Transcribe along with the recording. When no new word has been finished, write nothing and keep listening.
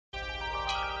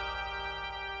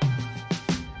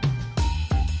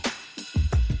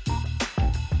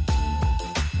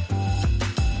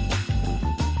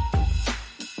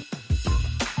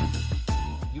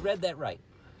read that right.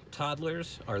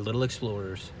 Toddlers are little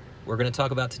explorers. We're going to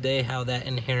talk about today how that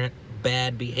inherent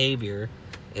bad behavior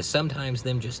is sometimes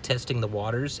them just testing the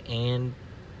waters and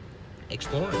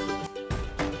exploring.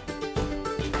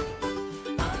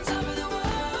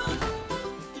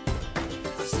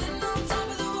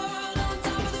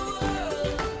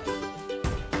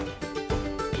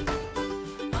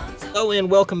 Hello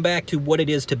and welcome back to What It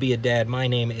Is to Be a Dad. My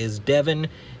name is Devin,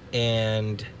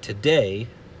 and today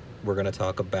we're going to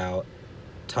talk about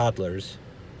toddlers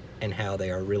and how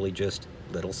they are really just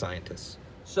little scientists.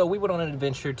 So we went on an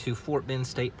adventure to Fort Bend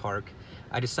State Park.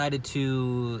 I decided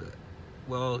to,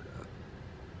 well,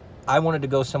 I wanted to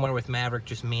go somewhere with Maverick,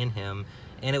 just me and him,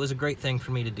 and it was a great thing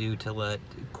for me to do to let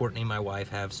Courtney, my wife,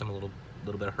 have some little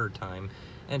bit of her time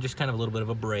and just kind of a little bit of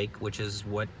a break, which is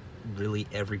what really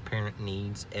every parent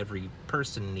needs, every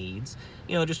person needs,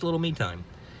 you know, just a little me time.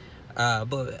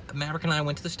 But Maverick and I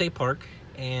went to the state park,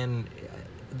 and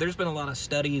there's been a lot of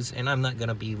studies, and I'm not going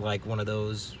to be like one of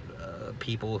those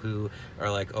people who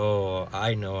are like, oh,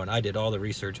 I know, and I did all the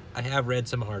research. I have read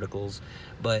some articles,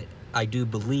 but I do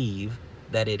believe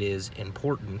that it is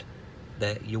important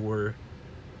that your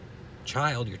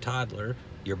child, your toddler,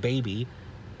 your baby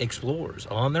explores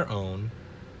on their own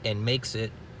and makes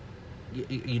it,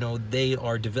 you know, they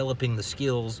are developing the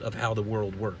skills of how the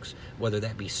world works, whether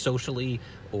that be socially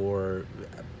or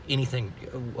anything,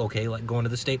 okay, like going to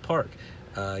the state park,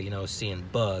 you know, seeing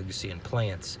bugs, seeing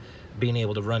plants, being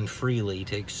able to run freely,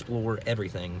 to explore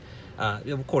everything.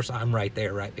 Of course, I'm right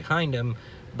there, right behind him,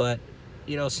 but,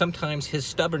 you know, sometimes his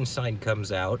stubborn side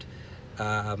comes out.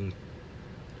 I'll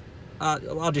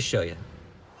just show you.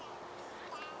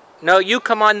 No, you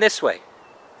come on this way.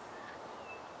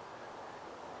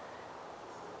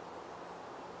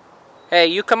 Hey,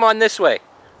 you come on this way.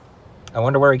 I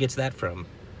wonder where he gets that from.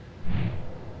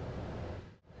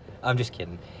 I'm just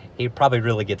kidding. He probably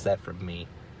really gets that from me,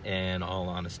 in all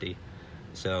honesty.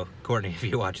 So, Courtney, if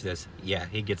you watch this, yeah,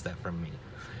 he gets that from me.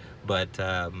 But,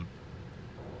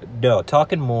 no,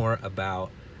 talking more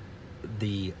about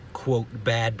the, quote,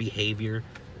 bad behavior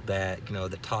that, you know,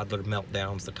 the toddler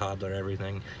meltdowns, the toddler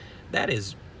everything, that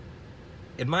is,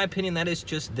 in my opinion, that is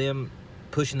just them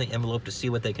pushing the envelope to see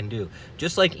what they can do.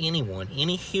 Just like anyone,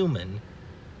 any human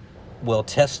will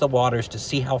test the waters to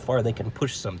see how far they can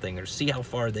push something or see how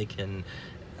far they can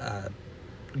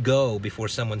go before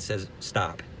someone says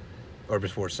stop, or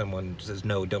before someone says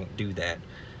no, don't do that,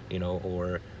 you know,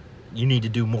 or you need to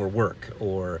do more work,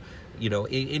 or, you know,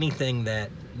 anything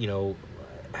that, you know,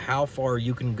 how far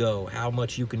you can go, how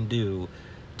much you can do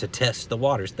to test the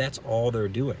waters. That's all they're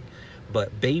doing.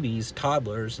 But babies,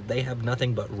 toddlers, they have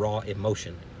nothing but raw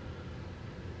emotion.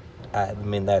 I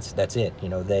mean, that's it. You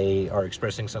know, they are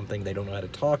expressing something. They don't know how to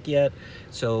talk yet.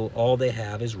 So all they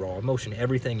have is raw emotion.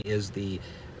 Everything is the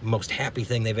most happy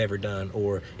thing they've ever done,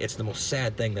 or it's the most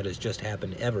sad thing that has just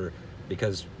happened ever,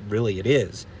 because really it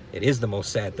is. It is the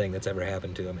most sad thing that's ever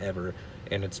happened to them ever.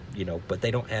 And it's, you know, but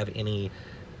they don't have any,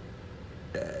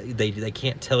 they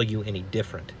can't tell you any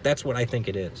different. That's what I think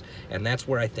it is. And that's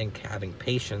where I think having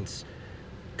patience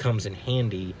comes in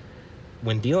handy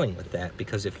when dealing with that,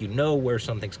 because if you know where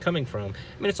something's coming from,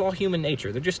 I mean, it's all human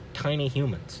nature. They're just tiny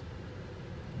humans.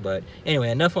 But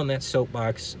anyway, enough on that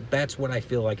soapbox. That's what I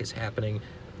feel like is happening.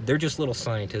 They're just little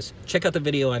scientists. Check out the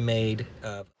video I made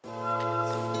of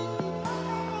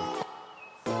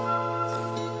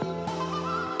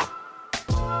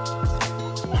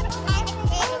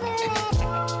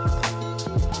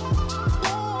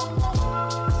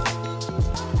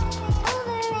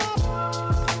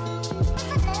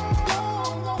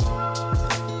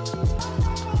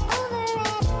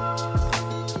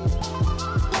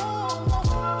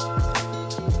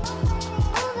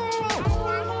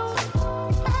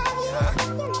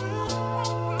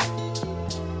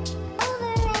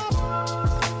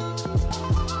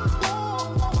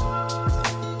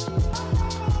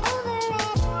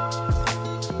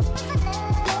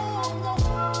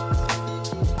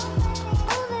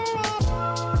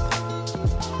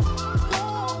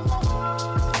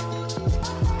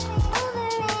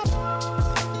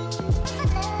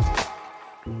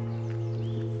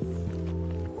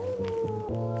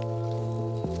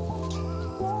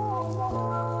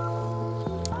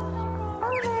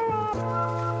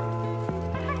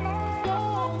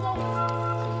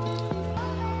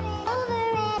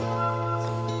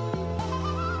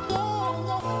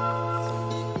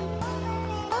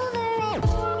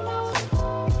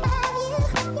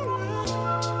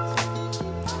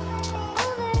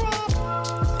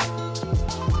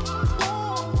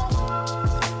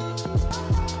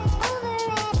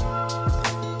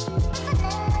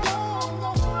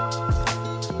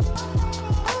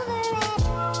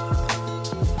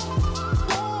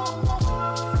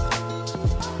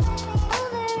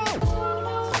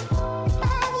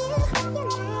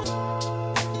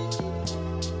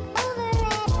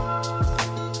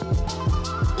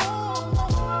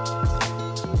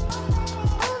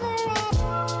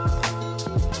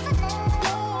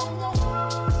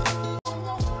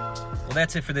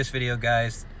that's it for this video,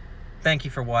 guys. Thank you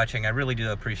for watching. I really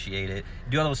do appreciate it.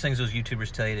 Do all those things those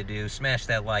YouTubers tell you to do. Smash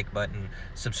that like button,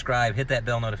 subscribe, hit that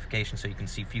bell notification so you can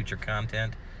see future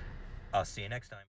content. I'll see you next time.